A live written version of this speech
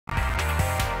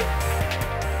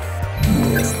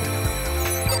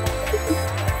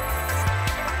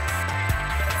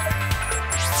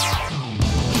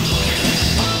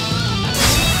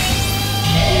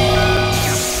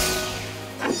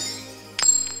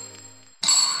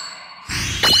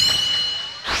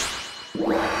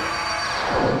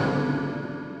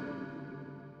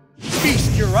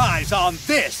eyes on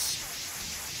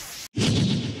this!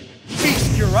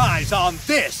 Feast your eyes on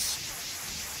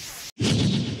this!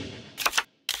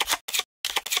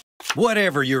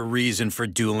 Whatever your reason for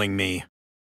dueling me,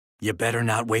 you better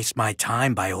not waste my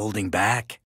time by holding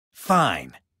back.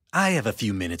 Fine, I have a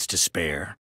few minutes to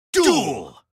spare.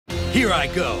 Duel! Here I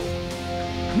go.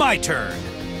 My turn.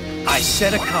 I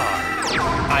set a card.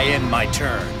 I end my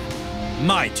turn.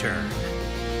 My turn.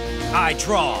 I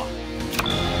draw.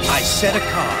 I set a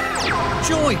card.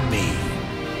 Join me.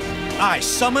 I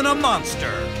summon a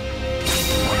monster.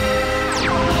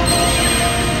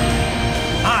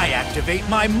 I activate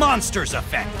my monster's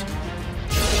effect.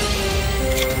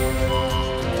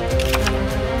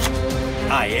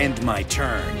 I end my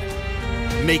turn.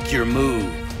 Make your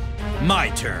move. My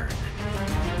turn.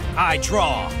 I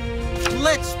draw.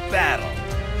 Let's battle.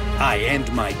 I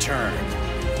end my turn.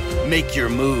 Make your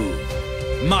move.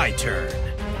 My turn.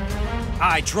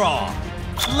 I draw.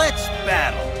 Let's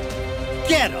battle.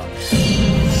 Get him.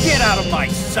 Get out of my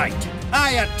sight.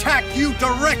 I attack you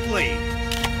directly.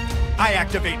 I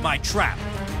activate my trap.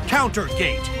 Counter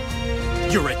gate.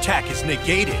 Your attack is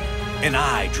negated, and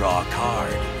I draw a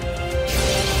card.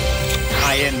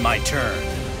 I end my turn.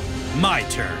 My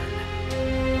turn.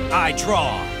 I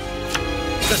draw.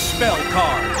 The spell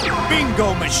card.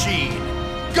 Bingo machine.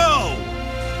 Go!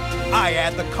 I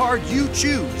add the card you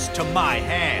choose to my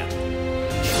hand.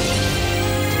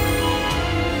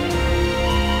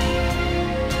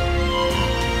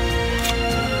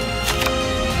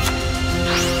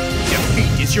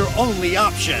 Defeat is your only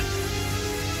option.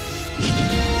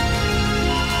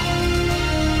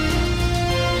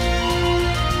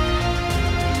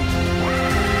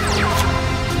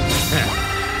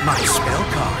 My spell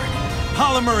card.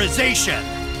 Polymerization.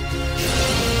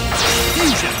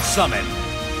 Fusion summon.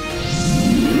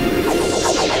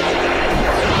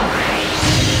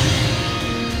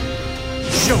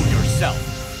 Show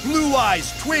yourself. Blue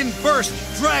Eyes Twin Burst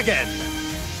Dragon.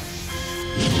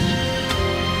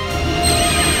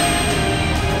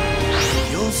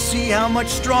 You'll see how much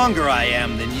stronger I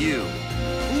am than you.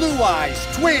 Blue Eyes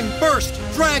Twin Burst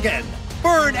Dragon.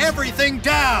 Burn everything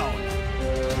down.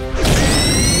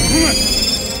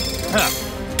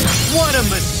 What a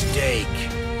mistake!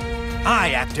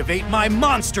 I activate my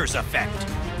monster's effect.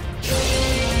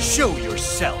 Show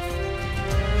yourself.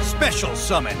 Special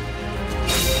summon.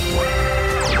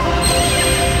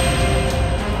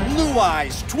 Blue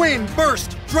Eyes Twin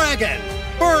Burst Dragon.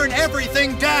 Burn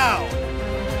everything down.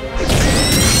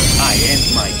 I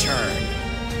end my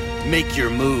turn. Make your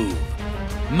move.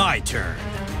 My turn.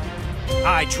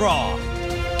 I draw.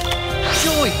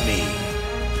 Join me.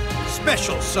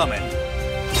 Special summon.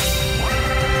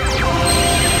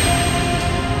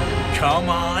 Come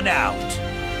on out.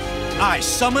 I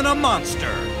summon a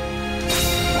monster.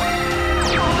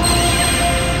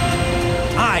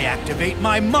 I activate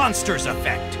my monster's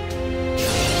effect.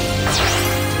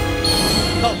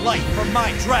 The light from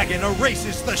my dragon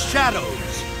erases the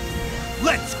shadows.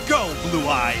 Let's go, Blue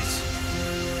Eyes.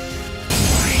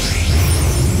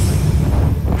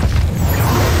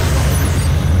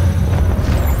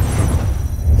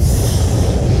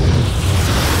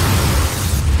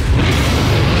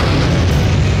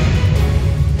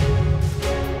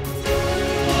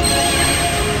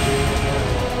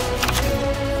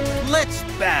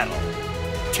 Battle.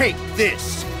 Take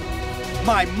this.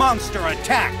 My monster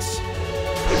attacks.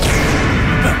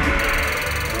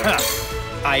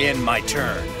 I end my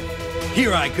turn.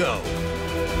 Here I go.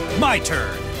 My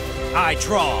turn. I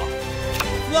draw.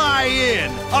 Fly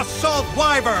in, Assault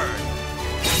Wyvern.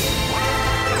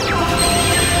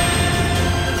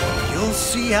 You'll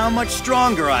see how much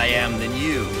stronger I am than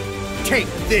you. Take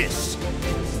this.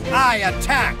 I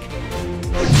attack.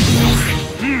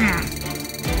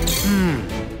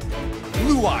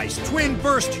 Blue Eyes Twin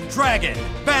Burst Dragon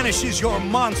banishes your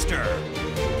monster.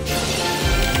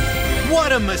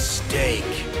 What a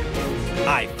mistake!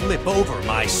 I flip over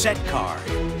my set card.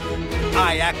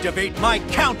 I activate my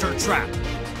counter trap.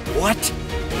 What?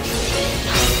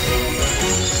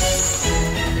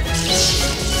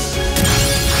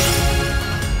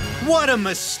 What a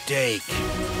mistake!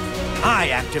 I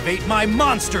activate my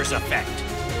monster's effect.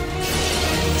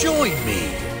 Join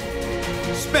me.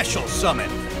 Special summon.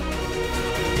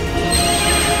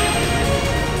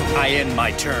 I end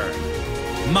my turn.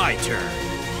 My turn.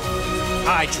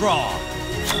 I draw.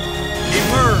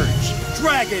 Emerge,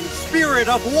 Dragon Spirit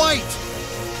of White!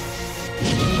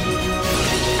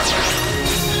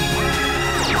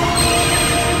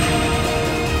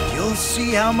 You'll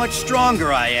see how much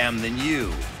stronger I am than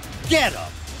you. Get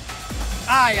him!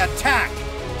 I attack!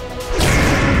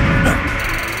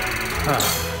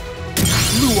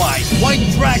 Blue Eyes White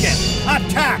Dragon,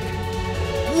 attack!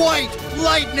 White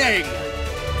Lightning!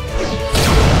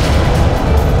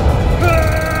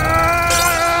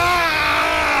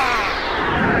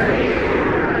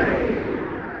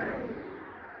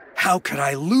 How could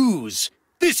I lose?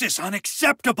 This is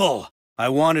unacceptable! I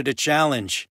wanted a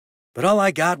challenge, but all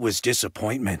I got was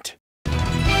disappointment.